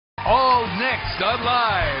next on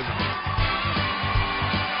Live.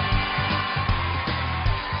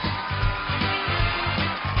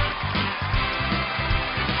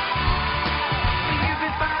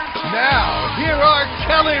 Now, here are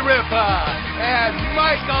Kelly Ripa and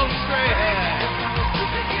Michael Strahan.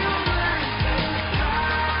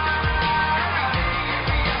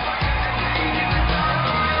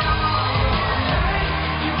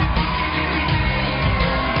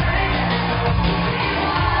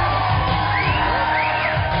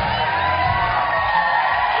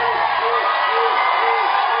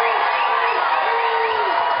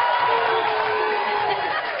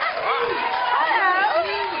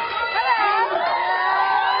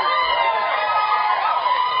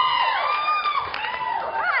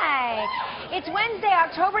 It's Wednesday,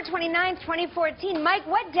 October 29th, 2014. Mike,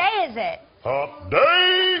 what day is it? Hump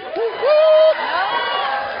day! No,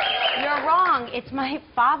 you're wrong. It's my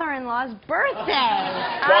father-in-law's birthday.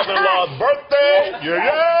 Father-in-law's birthday?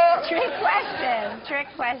 Yeah! Trick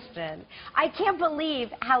question. I can't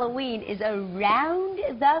believe Halloween is around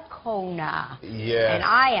the corner. Yeah. And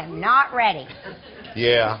I am not ready.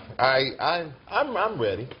 Yeah, I'm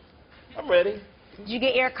ready. I'm ready. Did you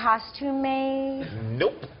get your costume made?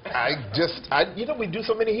 Nope. You know, we do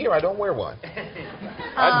so many here, I don't wear one.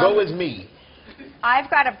 I go as me. I've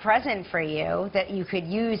got a present for you that you could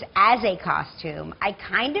use as a costume. I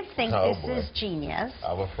kind of think this is genius.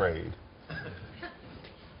 I'm afraid.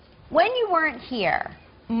 When you weren't here,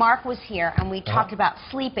 Mark was here, and we talked about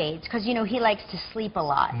sleep aids, because, you know, he likes to sleep a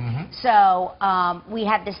lot. So we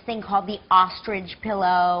had this thing called the ostrich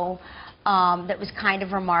pillow. That was kind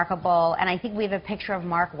of remarkable, and I think we have a picture of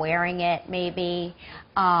Mark wearing it, maybe.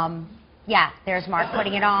 Yeah, there's Mark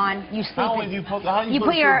putting it on. You sleep. You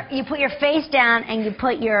put your face down, and you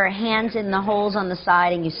put your hands in the holes on the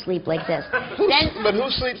side, and you sleep like this. But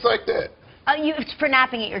who sleeps like that? It's for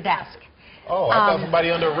napping at your desk. Oh, I thought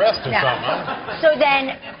somebody under arrest or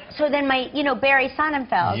something. So then my, Barry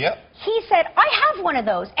Sonnenfeld. Yep. He said, I have one of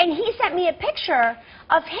those, and he sent me a picture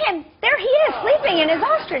of him. There he is, sleeping in his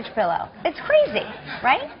ostrich pillow. It's crazy,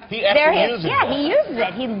 right? He actually uses it. Yeah, he uses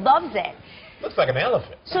it. He loves it. Looks like an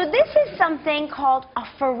elephant. So this is something called a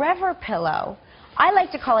forever pillow. I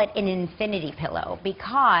like to call it an infinity pillow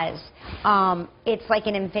because it's like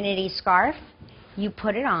an infinity scarf. You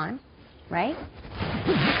put it on, right?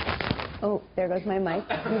 Oh, there goes my mic.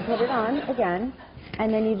 You put it on again,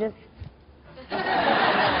 and then you just...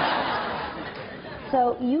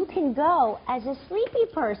 So you can go as a sleepy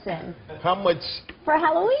person. How much? For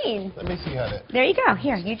Halloween. Let me see how that... There you go.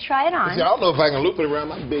 Here, you try it on. See, I don't know if I can loop it around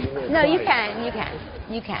my big head. No, you can.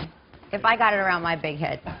 If I got it around my big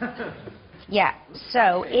head. Yeah,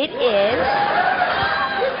 so it is...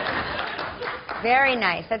 Very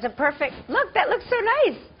nice. That's a perfect... Look, that looks so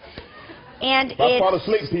nice. And if I fall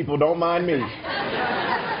asleep, people, don't mind me.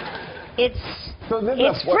 It's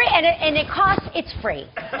free, and it costs, it's free.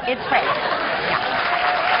 It's free.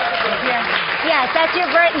 Yeah. Yes, that's your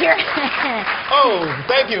Oh,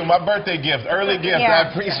 thank you. My birthday gift, early gift. Here. I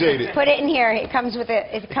appreciate it. Put it in here. It comes with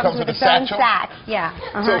its own satchel? sack. Yeah.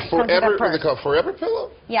 So forever, is it called Forever Pillow?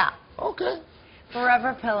 Yeah. Okay.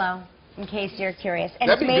 Forever Pillow, in case you're curious. And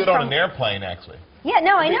that'd be good on an airplane, actually. Yeah,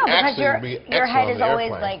 no, I know, because your head is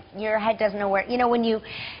always airplane. like, your head doesn't know where, when you,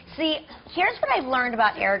 see, here's what I've learned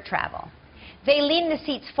about air travel. They lean the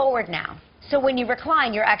seats forward now. So when you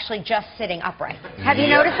recline, you're actually just sitting upright. Have you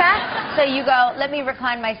noticed that? So you go, let me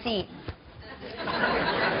recline my seat.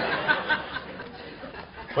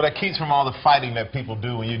 Well, that keeps from all the fighting that people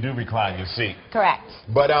do when you do recline your seat. Correct.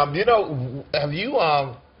 But, have you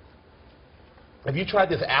tried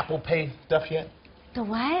this Apple Pay stuff yet? The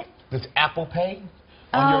what? This Apple Pay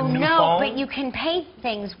on your new phone? Oh, no, but you can pay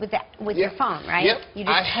things with your phone, right? Yep. You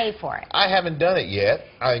just pay for it. I haven't done it yet.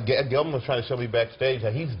 Gilman was trying to show me backstage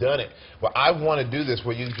how he's done it. But I want to do this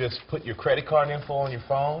where you just put your credit card info on your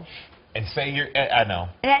phone and say I know.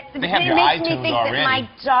 They have your iTunes already. It makes me think that my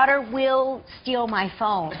daughter will steal my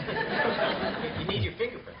phone. You need your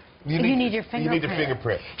fingerprint. You need your fingerprint. You need your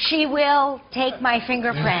fingerprint. She will take my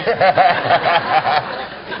fingerprint.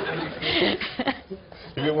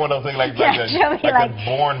 You get one of those things like a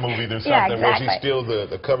Bourne movie or something where she steals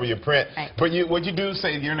the cover of your print. Right. But what you do,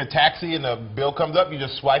 say you're in a taxi and the bill comes up, you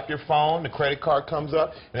just swipe your phone, the credit card comes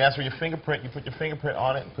up, and asks for your fingerprint. You put your fingerprint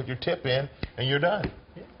on it and put your tip in, and you're done.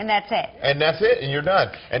 And that's it. And that's it, and you're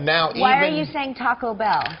done. And now Why are you saying Taco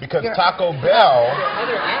Bell? Because Taco Bell...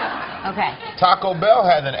 Okay. Taco Bell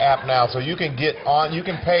has an app now, so you can you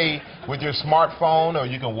can pay with your smartphone, or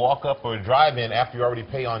you can walk up or drive in after you already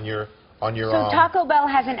pay on your... So Taco Bell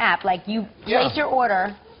has an app, like you place your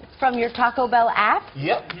order from your Taco Bell app?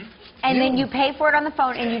 Yep. And then you pay for it on the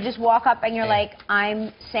phone, and you just walk up, and you're like,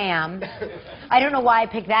 I'm Sam. I don't know why I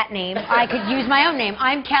picked that name. I could use my own name.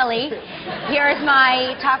 I'm Kelly. Here's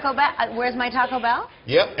my Taco Bell. Where's my Taco Bell?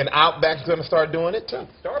 Yep, and Outback's going to start doing it, too.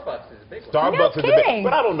 Starbucks is a big one. Starbucks is a big,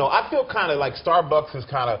 but I don't know. I feel kind of like Starbucks is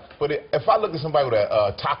kind of, but if I look at somebody with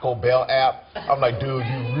a Taco Bell app, I'm like, dude,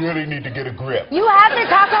 you really need to get a grip. You have the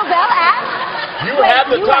Taco Bell app? You have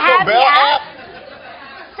the Taco Bell app?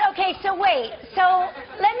 Okay, so wait. So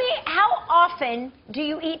how often do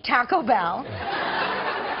you eat Taco Bell?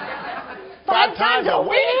 5 times a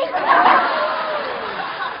week?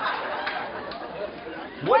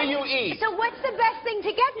 What do you eat? So what's the best thing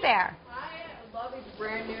to get there? I love it's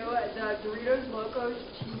brand new, the Doritos Locos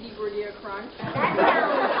Cheesy Gordita Crunch. That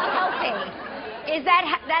sounds healthy. Is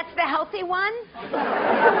that's the healthy one?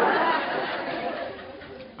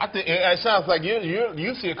 I think it sounds like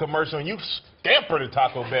you see a commercial and you scamper to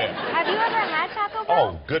Taco Bell. Have you ever had Taco Bell?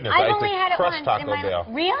 Oh goodness, I've I only had it crushed once. Taco Bell.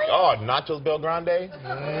 Really? Oh, Nachos Bel Grande.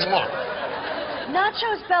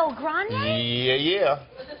 Nachos Bel Grande? Yeah.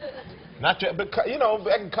 Nacho, but you know,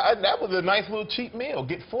 that was a nice little cheap meal.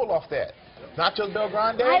 Get full off that. Nachos Bel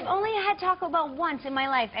Grande. I've only had Taco Bell once in my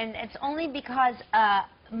life, and it's only because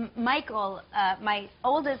Michael, my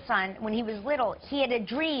oldest son, when he was little, he had a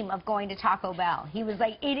dream of going to Taco Bell. He was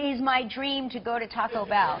like, it is my dream to go to Taco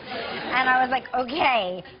Bell. And I was like,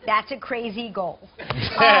 okay, that's a crazy goal.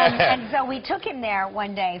 And so we took him there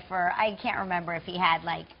one day for, I can't remember if he had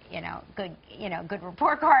like, good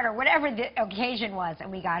report card or whatever the occasion was,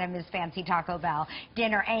 and we got him his fancy Taco Bell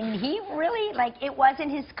dinner, and he really, it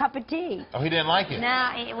wasn't his cup of tea. Oh, he didn't like it?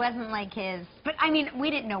 No, it wasn't like his. But, I mean,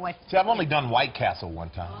 we didn't know what... See, I've only done White Castle one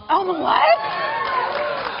time. Oh, what?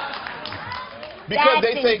 Because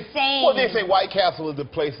That's insane. Well, they say White Castle is the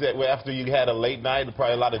place that after you had a late night,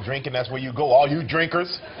 probably a lot of drinking, that's where you go, all you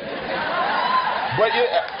drinkers. But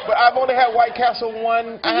I've only had White Castle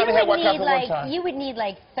one. I haven't had White Castle one time. You would need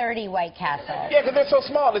 30 White Castles. Yeah, because they're so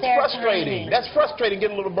small. It's frustrating. Tiny. That's frustrating.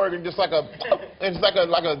 Get a little burger, just just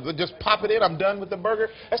pop it in. I'm done with the burger.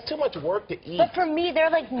 That's too much work to eat. But for me, they're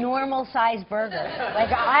like normal-sized burgers.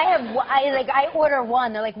 I order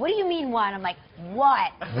one. They're like, what do you mean one? I'm like,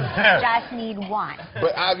 what? Just need one.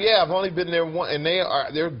 But I've only been there once, and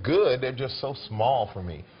they're good. They're just so small for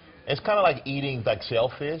me. It's kind of like eating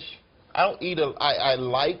shellfish. I don't eat I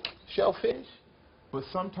like shellfish, but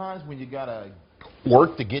sometimes when you gotta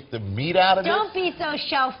work to get the meat out of it. Don't be so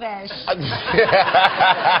shellfish.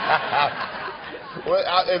 Well,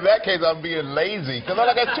 in that case, I'm being lazy because I'm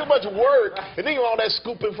like, that's too much work, and then you all that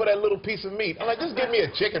scooping for that little piece of meat. I'm like, just give me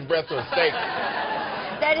a chicken breast or a steak.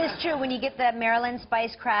 That is true. When you get the Maryland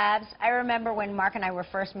Spice crabs, I remember when Mark and I were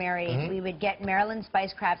first married, we would get Maryland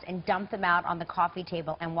Spice crabs and dump them out on the coffee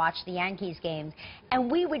table and watch the Yankees games,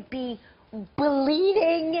 and we would be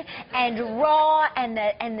bleeding and raw, and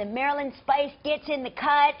the Maryland Spice gets in the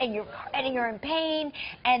cut, and you're in pain,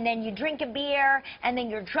 and then you drink a beer, and then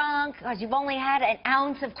you're drunk because you've only had an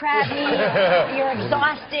ounce of crab meat. You're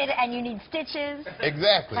exhausted, and you need stitches.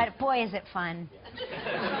 Exactly. But boy, is it fun.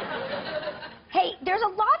 Hey, there's a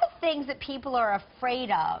lot of things that people are afraid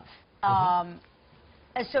of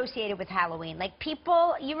associated with Halloween. Like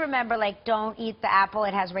people, you remember, don't eat the apple,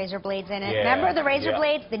 it has razor blades in it. Yeah. Remember the razor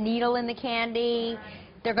blades, the needle in the candy,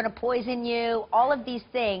 they're going to poison you, all of these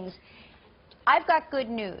things. I've got good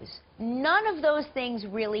news. None of those things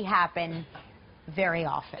really happen very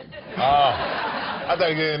often. Oh, I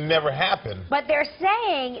thought it never happened. But they're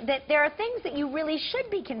saying that there are things that you really should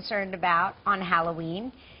be concerned about on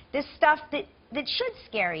Halloween. This stuff that should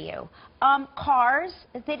scare you. Cars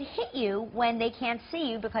that hit you when they can't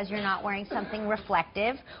see you because you're not wearing something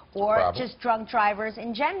reflective, or just drunk drivers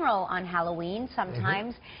in general on Halloween.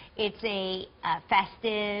 Sometimes it's a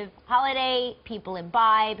festive holiday. People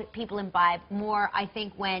imbibe more, I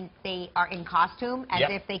think, when they are in costume, as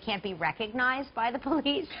if they can't be recognized by the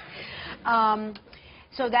police.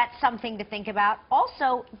 So that's something to think about.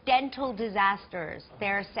 Also, dental disasters.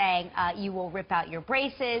 They're saying you will rip out your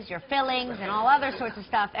braces, your fillings, and all other sorts of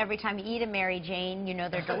stuff every time you eat a Mary Jane. You know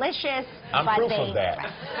they're delicious. I'm proof of that.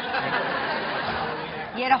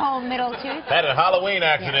 You had a whole middle tooth? Had a Halloween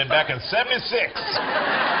accident back in '76.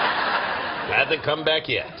 Hasn't come back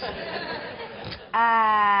yet.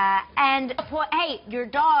 Hey, your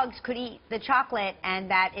dogs could eat the chocolate,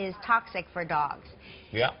 and that is toxic for dogs.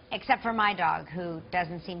 Yeah. Except for my dog, who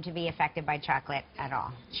doesn't seem to be affected by chocolate at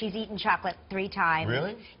all. She's eaten chocolate 3 times.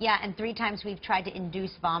 Really? Yeah, and 3 times we've tried to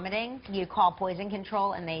induce vomiting. You call poison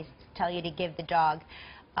control, and they tell you to give the dog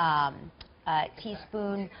a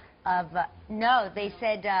teaspoon of, no, they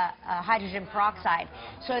said hydrogen peroxide.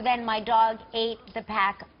 So then my dog ate the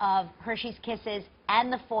pack of Hershey's Kisses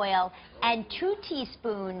and the foil and 2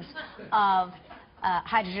 teaspoons of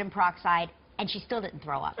hydrogen peroxide, and she still didn't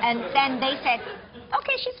throw up. And then they said,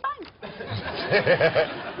 okay, she's fine.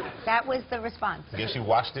 That was the response. I guess you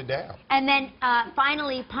washed it down. And then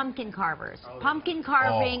finally, pumpkin carvers. Pumpkin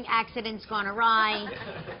carving accidents gone awry.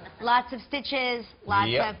 Lots of stitches,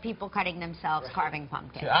 lots of people cutting themselves carving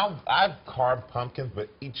pumpkins. I've carved pumpkins, but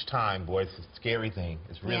each time, boy, it's a scary thing.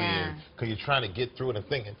 It's really is. Because you're trying to get through it and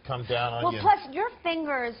think it comes down on you. Well, plus your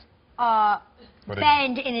fingers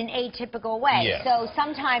bend in an atypical way. Yeah. So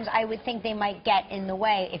sometimes I would think they might get in the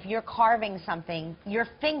way. If you're carving something, your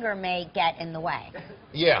finger may get in the way.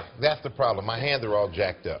 Yeah, that's the problem. My hands are all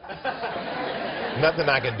jacked up. Nothing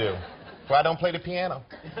I can do. So I don't play the piano.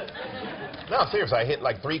 No, seriously, I hit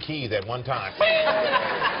like 3 keys at one time.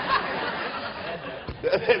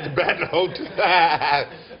 That's bad note.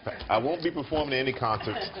 I won't be performing at any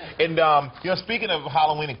concerts. And, you know, speaking of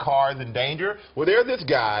Halloween and cars and danger, well, there's this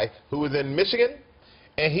guy who was in Michigan,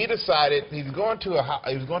 and he decided he was going to a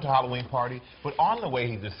Halloween party, but on the way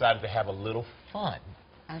he decided to have a little fun.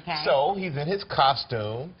 Okay. So he's in his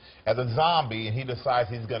costume as a zombie, and he decides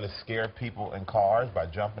he's going to scare people in cars by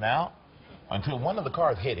jumping out until one of the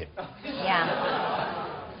cars hit him. Yeah.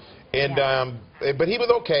 And but he was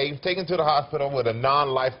okay. He was taken to the hospital with a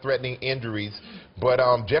non-life-threatening injuries. But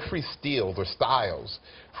Jeffrey Stiles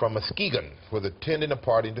from Muskegon was attending a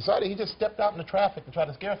party and decided he just stepped out in the traffic to try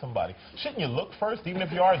to scare somebody. Shouldn't you look first, even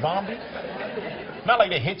if you are a zombie? Not like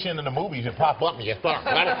they hit you in the movies and pop up and you start.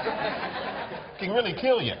 Can really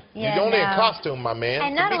kill you. Yeah, you're only in costume, my man.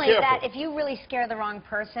 And so not be only careful. that, if you really scare the wrong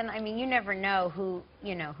person, I mean, you never know who,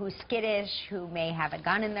 who's skittish, who may have a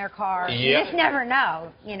gun in their car. Yep. You just never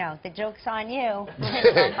know. You know, the joke's on you. No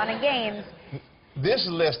fun and games. This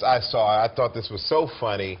list I saw, I thought this was so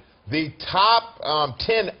funny. The top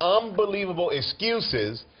 10 unbelievable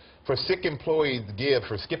excuses for sick employees give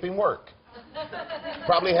for skipping work.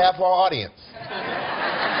 Probably half our audience.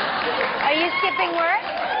 Are you skipping work?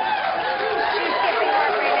 She's skipping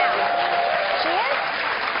work right now. She is?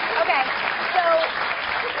 Okay.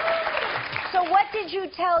 So what did you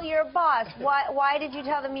tell your boss? Why did you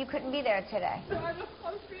tell them you couldn't be there today?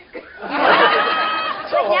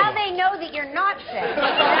 But now they know that you're not sick.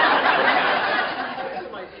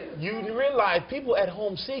 You realize people at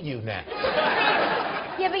home see you now.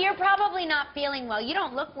 Yeah, but you're probably not feeling well. You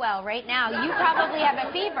don't look well right now. You probably have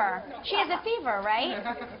a fever. She has a fever, right?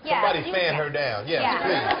 Yeah. Somebody's fan her down. Yes,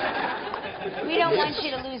 please. We don't want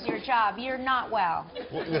you to lose your job. You're not well.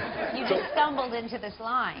 You just stumbled into this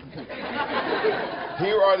line.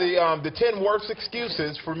 Here are the 10 worst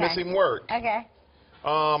excuses for missing work. Okay.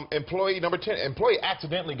 Employee number 10. Employee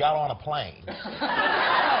accidentally got on a plane.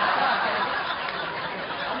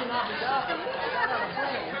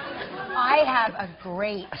 I have a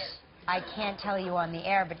great, I can't tell you on the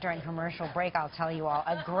air, but during commercial break I'll tell you all,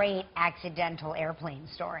 a great accidental airplane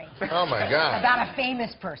story. Oh, my God. About a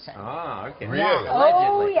famous person. Oh, okay. Really? Yeah.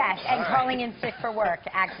 Oh, yes, and calling in sick for work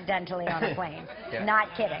accidentally on a plane. Yeah.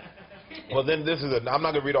 Not kidding. Well, then this is I'm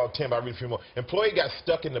not going to read all 10, but I'll read a few more. Employee got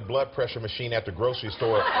stuck in the blood pressure machine at the grocery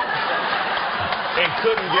store and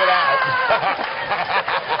couldn't get out.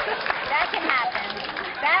 That can happen.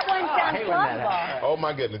 That one sounds plausible. Oh,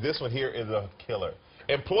 my goodness. This one here is a killer.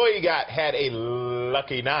 Employee had a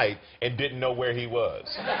lucky night and didn't know where he was.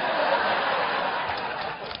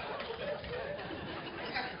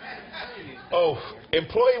 Oh,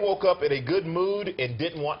 employee woke up in a good mood and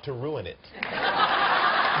didn't want to ruin it.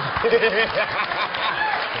 We'll never be back.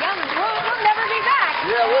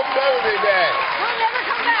 Yeah, we'll never be back. We'll never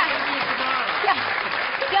come back. Yeah.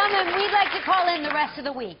 Gentlemen, we'd like to call in the rest of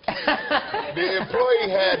the week. The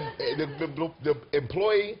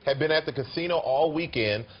employee had been at the casino all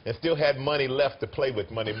weekend and still had money left to play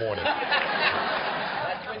with Monday morning.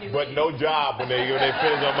 But no job when they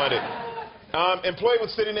finished on Monday. Employee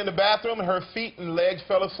was sitting in the bathroom and her feet and legs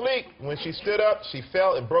fell asleep. When she stood up, she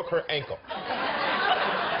fell and broke her ankle.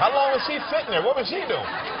 How long was she sitting there? What was she doing?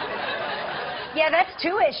 Yeah, that's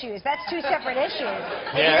 2 issues. That's 2 separate issues.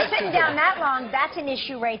 If Yeah, you're sitting down that long, that's an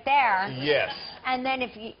issue right there. Yes. And then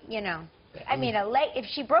if I mean, if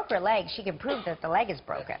she broke her leg, she can prove that the leg is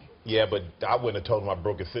broken. Yeah, but I wouldn't have told him I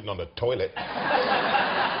broke it sitting on the toilet.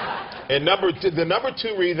 And the number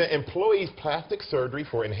 2 reason employees' plastic surgery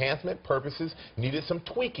for enhancement purposes needed some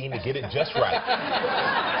tweaking to get it just right.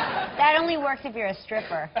 That only works if you're a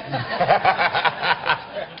stripper.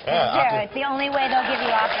 It's the only way they'll give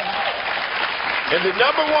you options. And the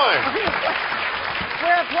number 1.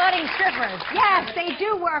 We're applauding strippers. Yes, they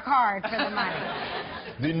do work hard for the money.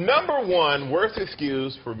 The #1 worst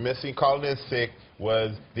excuse for missing, calling in sick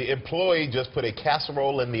was the employee just put a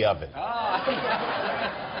casserole in the oven. Wow.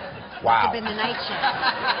 Must have been the night shift.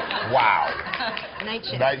 Wow. Night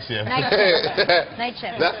shift. Night shift. Night shift. Night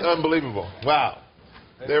shift. That's unbelievable. Wow.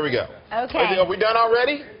 There we go. Okay. Are we done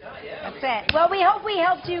already? That's it. Well, we hope we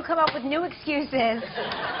helped you come up with new excuses.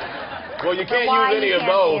 Well, you can't use any of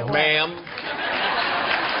those, ma'am.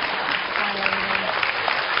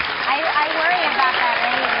 I worry about that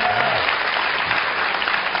lady.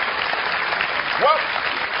 What?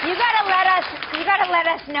 You gotta let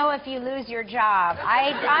us know if you lose your job.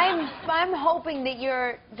 I'm hoping that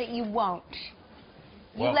you won't.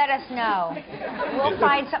 You let us know. We'll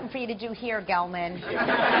find something for you to do here, Gelman.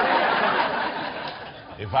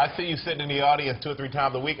 If I see you sitting in the audience 2 or 3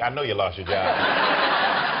 times a week, I know you lost your job.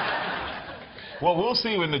 Well, we'll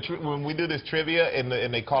see when we do this trivia and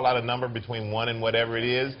they call out a number between 1 and whatever it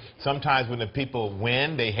is. Sometimes when the people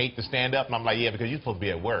win, they hate to stand up, and I'm like, yeah, because you're supposed to be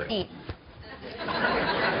at work. 8.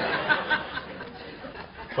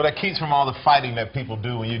 Well, that keeps from all the fighting that people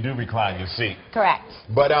do when you do recline your seat. Correct.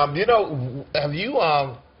 But you know, have you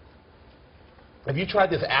tried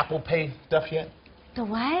this Apple Pay stuff yet? The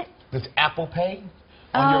what? This Apple Pay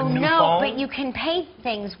on your new phone? Oh no, but you can pay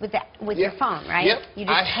things with your phone, right? Yep. You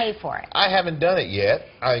just pay for it. I haven't done it yet.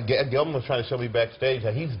 Gelman was trying to show me backstage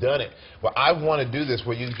how he's done it. But I want to do this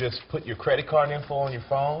where you just put your credit card info on your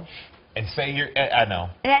phone. And say I know.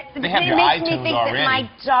 They have your iTunes already. It makes me think that my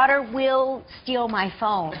daughter will steal my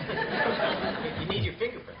phone. You need your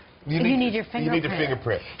fingerprint. You need your fingerprint. You need your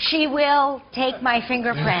fingerprint. She will take my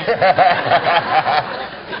fingerprint.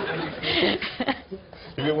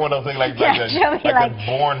 You get one of those things like a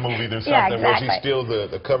Bourne movie or something where she steals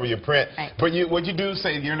the cover of your print. Right. But what you do,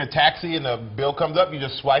 say you're in a taxi and the bill comes up, you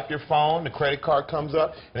just swipe your phone, the credit card comes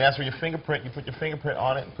up, and asks for your fingerprint. You put your fingerprint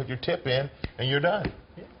on it, and put your tip in, and you're done.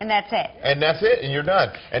 And that's it. And that's it, and you're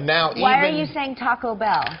done. And now Why are you saying Taco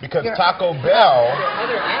Bell? Because Taco Bell.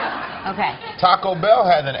 Okay. Taco Bell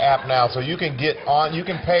has an app now, so you can you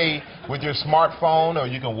can pay with your smartphone, or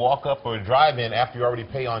you can walk up or drive in after you already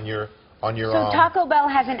pay on your. So Taco Bell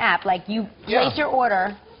has an app, like you place your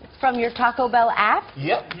order from your Taco Bell app?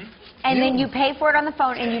 Yep. And then you pay for it on the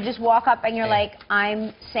phone, and you just walk up and you're like,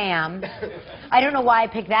 I'm Sam. I don't know why I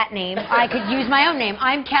picked that name. I could use my own name.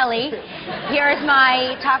 I'm Kelly. Here's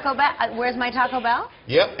my Taco Bell. Where's my Taco Bell?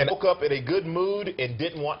 Yep, and I woke up in a good mood and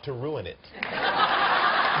didn't want to ruin it.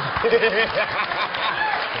 Yeah, we'll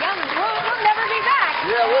never be back.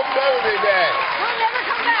 Yeah, we'll never be back. We'll never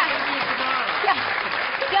come back.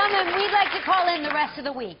 Gentlemen, we'd like to call in the rest of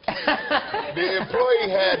the week. The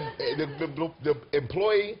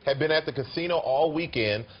employee had been at the casino all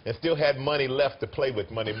weekend and still had money left to play with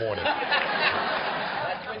Monday morning.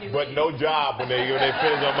 But no job when they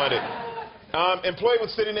finished on Monday. Employee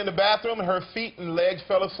was sitting in the bathroom and her feet and legs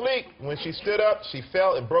fell asleep. When she stood up, she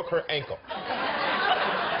fell and broke her ankle.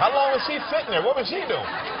 How long was she sitting there? What was she doing?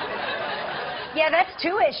 Yeah, that's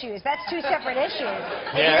 2 issues. That's 2 separate issues.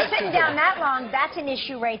 If you're sitting down that long, that's an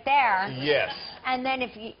issue right there. Yes. And then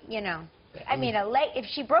if I mean, if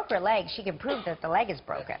she broke her leg, she can prove that the leg is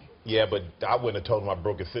broken. Yeah, but I wouldn't have told him I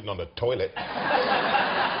broke it sitting on the toilet.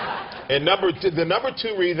 And the number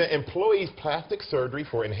 2 reason employees' plastic surgery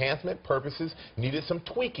for enhancement purposes needed some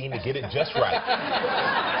tweaking to get it just right.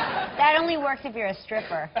 That only works if you're a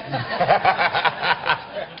stripper.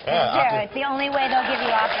 It's the only way they'll give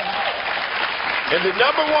you options. And the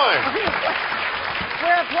number 1.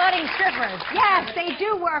 We're applauding strippers. Yes, they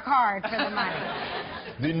do work hard for the money.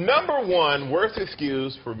 The #1 worst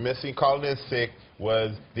excuse for missing, calling in sick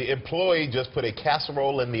was the employee just put a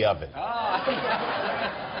casserole in the oven. Wow.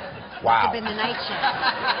 Must have been the night shift.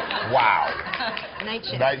 Wow. Night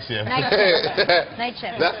shift. Night shift. Night shift. Night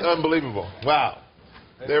shift. That's unbelievable. Wow.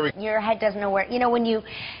 There we go. Your head doesn't know where. When you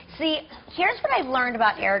see, here's what I've learned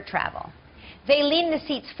about air travel. They lean the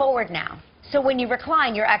seats forward now. So when you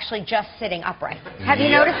recline, you're actually just sitting upright. Have you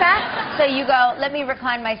noticed that? So you go, let me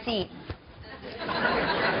recline my seat.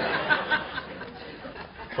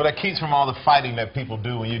 Well, that keeps from all the fighting that people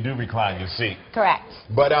do when you do recline your seat. Correct.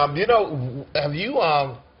 But you know, have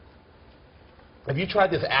you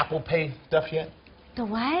tried this Apple Pay stuff yet? The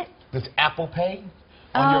what? This Apple Pay?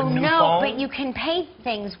 On your new phone? But you can pay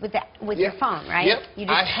things with your phone, right? Yep. You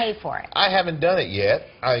just pay for it. I haven't done it yet.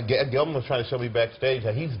 Gelman was trying to show me backstage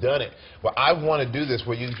how he's done it. But I want to do this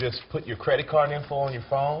where you just put your credit card info on your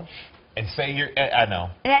phone and say I know.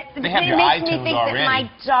 They have your iTunes already. It makes me think that my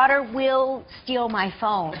daughter will steal my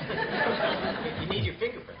phone. You need your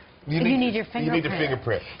fingerprint. You need your fingerprint. You need your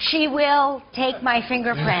fingerprint. She will take my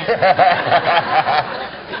fingerprint.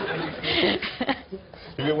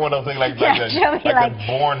 You get one of those things like a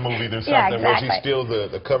Bourne movie or something where she steals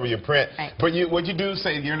the cover of your print. Right. But what you do,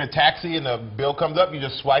 say you're in a taxi and the bill comes up, you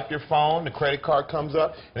just swipe your phone, the credit card comes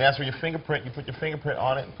up, and asks for your fingerprint. You put your fingerprint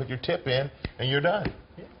on it and put your tip in, and you're done.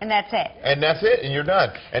 And that's it. And that's it, and you're done.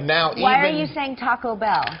 And now Why are you saying Taco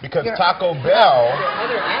Bell? Because Taco Bell.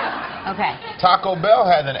 Okay. Taco Bell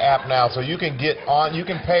has an app now, so you can get on. You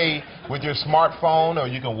can pay with your smartphone, or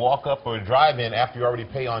you can walk up or drive in after you already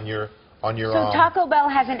pay on your. So Taco Bell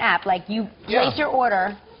has an app, like you place your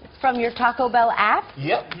order from your Taco Bell app.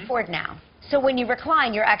 Yep. For it now. So when you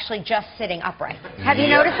recline, you're actually just sitting upright. Have you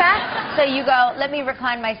noticed that? So you go, let me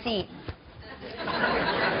recline my seat.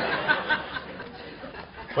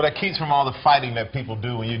 Well, that keeps from all the fighting that people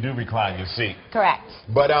do when you do recline your seat. Correct.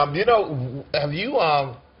 But you know, have you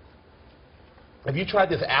tried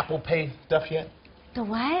this Apple Pay stuff yet? The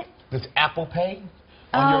what? This Apple Pay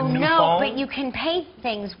on your new phone? No, but you can pay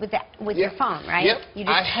things with your phone, right? Yep. You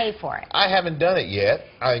just pay for it. I haven't done it yet.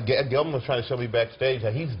 Gilman was trying to show me backstage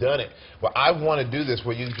how he's done it. But I want to do this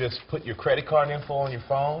where you just put your credit card info on your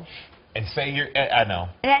phone and say I know.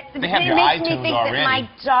 They have your iTunes already. It makes me think already. that my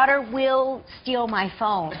daughter will steal my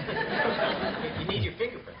phone. You need your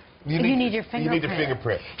fingerprint. You need your fingerprint. You need your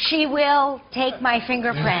fingerprint. She will take my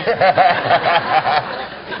fingerprint.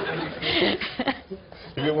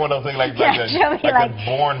 You get one of those things like a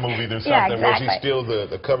Bourne movie or something where she steals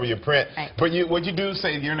the cover of your print. Right. But what you do,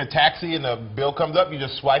 say you're in a taxi and the bill comes up, you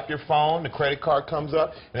just swipe your phone, the credit card comes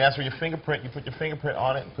up, and asks for your fingerprint. You put your fingerprint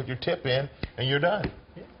on it and put your tip in, and you're done.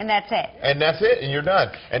 And that's it. And that's it, and you're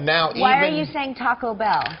done. And now Why are you saying Taco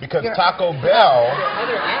Bell? Because Taco Bell.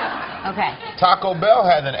 Okay. Taco Bell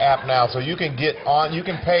has an app now, so you can get on. You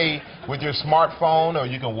can pay with your smartphone, or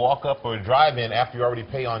you can walk up or drive in after you already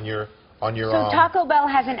pay on your. So Taco Bell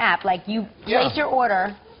has an app, like you place your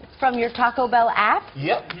order from your Taco Bell app.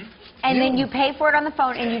 Yep. And then you pay for it on the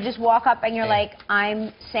phone, and you just walk up and you're like,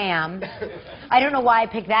 I'm Sam. I don't know why I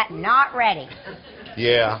picked that. Not ready.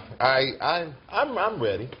 Yeah, I'm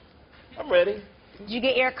ready. I'm ready. Did you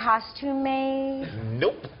get your costume made?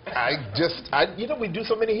 Nope. You know, we do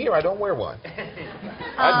so many here. I don't wear one.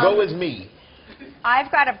 I go as me.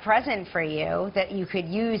 I've got a present for you that you could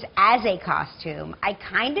use as a costume. I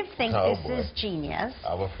kind of think this is genius.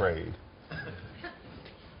 I'm afraid.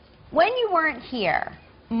 When you weren't here,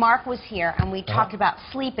 Mark was here, and we talked about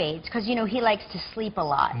sleep aids, because, you know, he likes to sleep a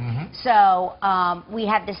lot. So we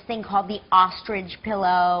had this thing called the ostrich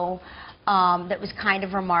pillow that was kind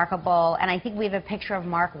of remarkable, and I think we have a picture of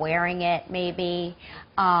Mark wearing it, maybe.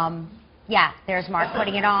 Yeah, there's Mark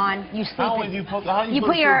putting it on. You sleep. You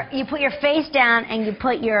put your face down, and you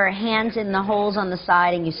put your hands in the holes on the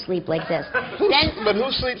side, and you sleep like this. But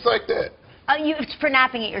who sleeps like that? It's for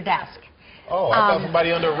napping at your desk. Oh, I thought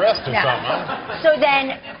somebody under arrest or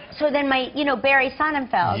something. So then my, Barry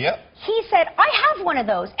Sonnenfeld, he said, I have one of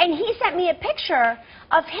those. And he sent me a picture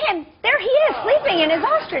of him. There he is, sleeping in his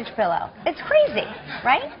ostrich pillow. It's crazy,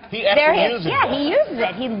 right? He actually uses it. Yeah, he uses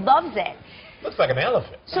it. He loves it. Looks like an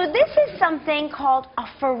elephant. So this is something called a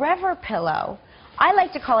forever pillow. I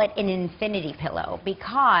like to call it an infinity pillow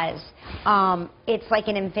because it's like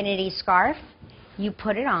an infinity scarf. You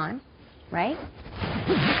put it on, right?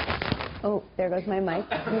 Oh, there goes my mic.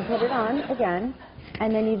 You put it on again,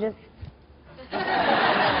 and then you just...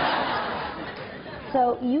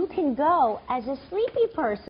 So you can go as a sleepy person.